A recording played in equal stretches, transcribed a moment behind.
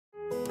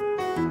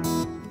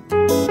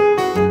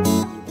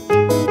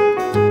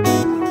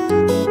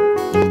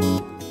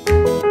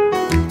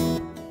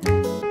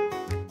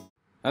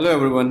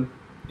Hello everyone.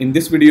 In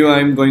this video I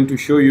am going to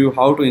show you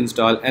how to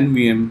install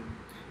NVM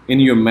in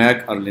your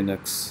Mac or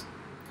Linux.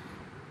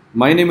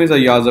 My name is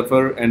Ayaz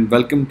Zafar and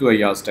welcome to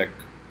Ayaz Tech.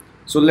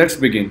 So let's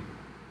begin.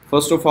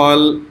 First of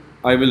all,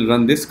 I will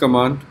run this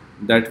command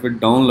that will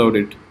download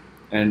it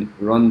and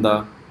run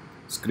the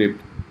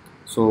script.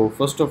 So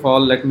first of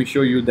all, let me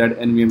show you that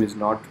NVM is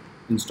not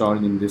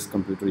installed in this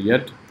computer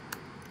yet.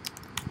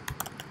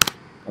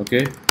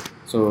 Okay,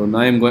 so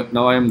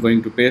now I am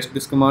going to paste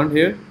this command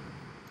here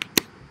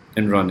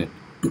and run it.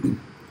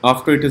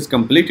 After it is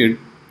completed,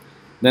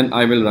 then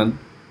I will run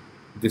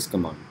this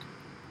command.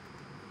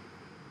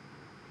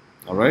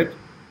 Alright.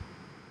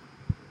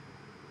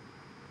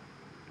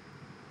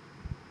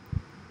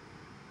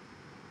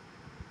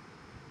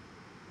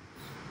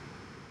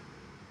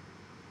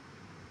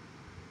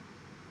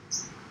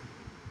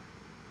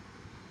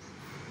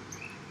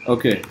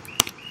 Okay,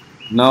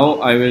 now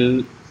I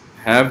will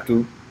have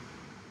to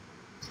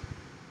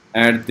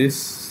add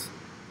this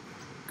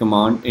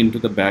command into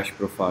the bash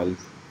profile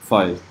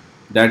file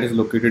that is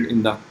located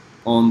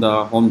on the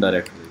home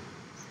directory.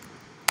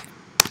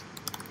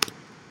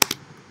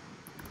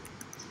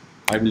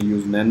 I will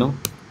use nano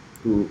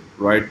to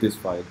write this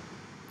file.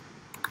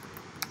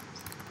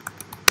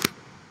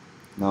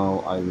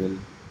 Now I will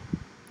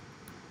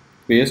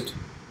paste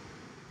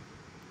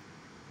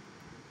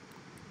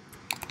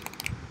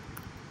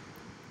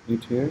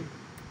it here.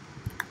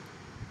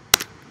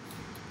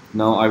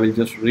 Now I will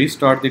just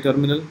restart the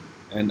terminal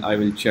and I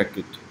will check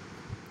it.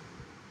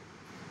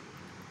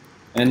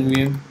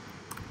 NVM.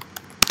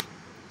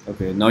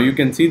 Okay, now you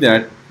can see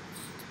that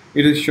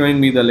it is showing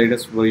me the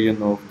latest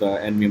version of the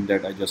NVM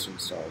that I just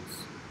installed.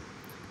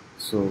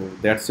 So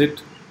that's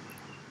it.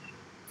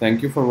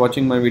 Thank you for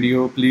watching my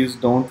video. Please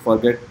don't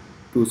forget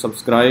to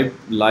subscribe,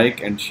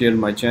 like and share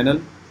my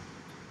channel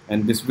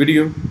and this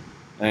video,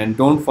 and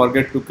don't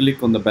forget to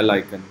click on the bell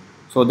icon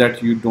so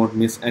that you don't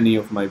miss any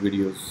of my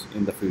videos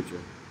in the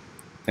future.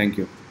 Thank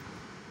you.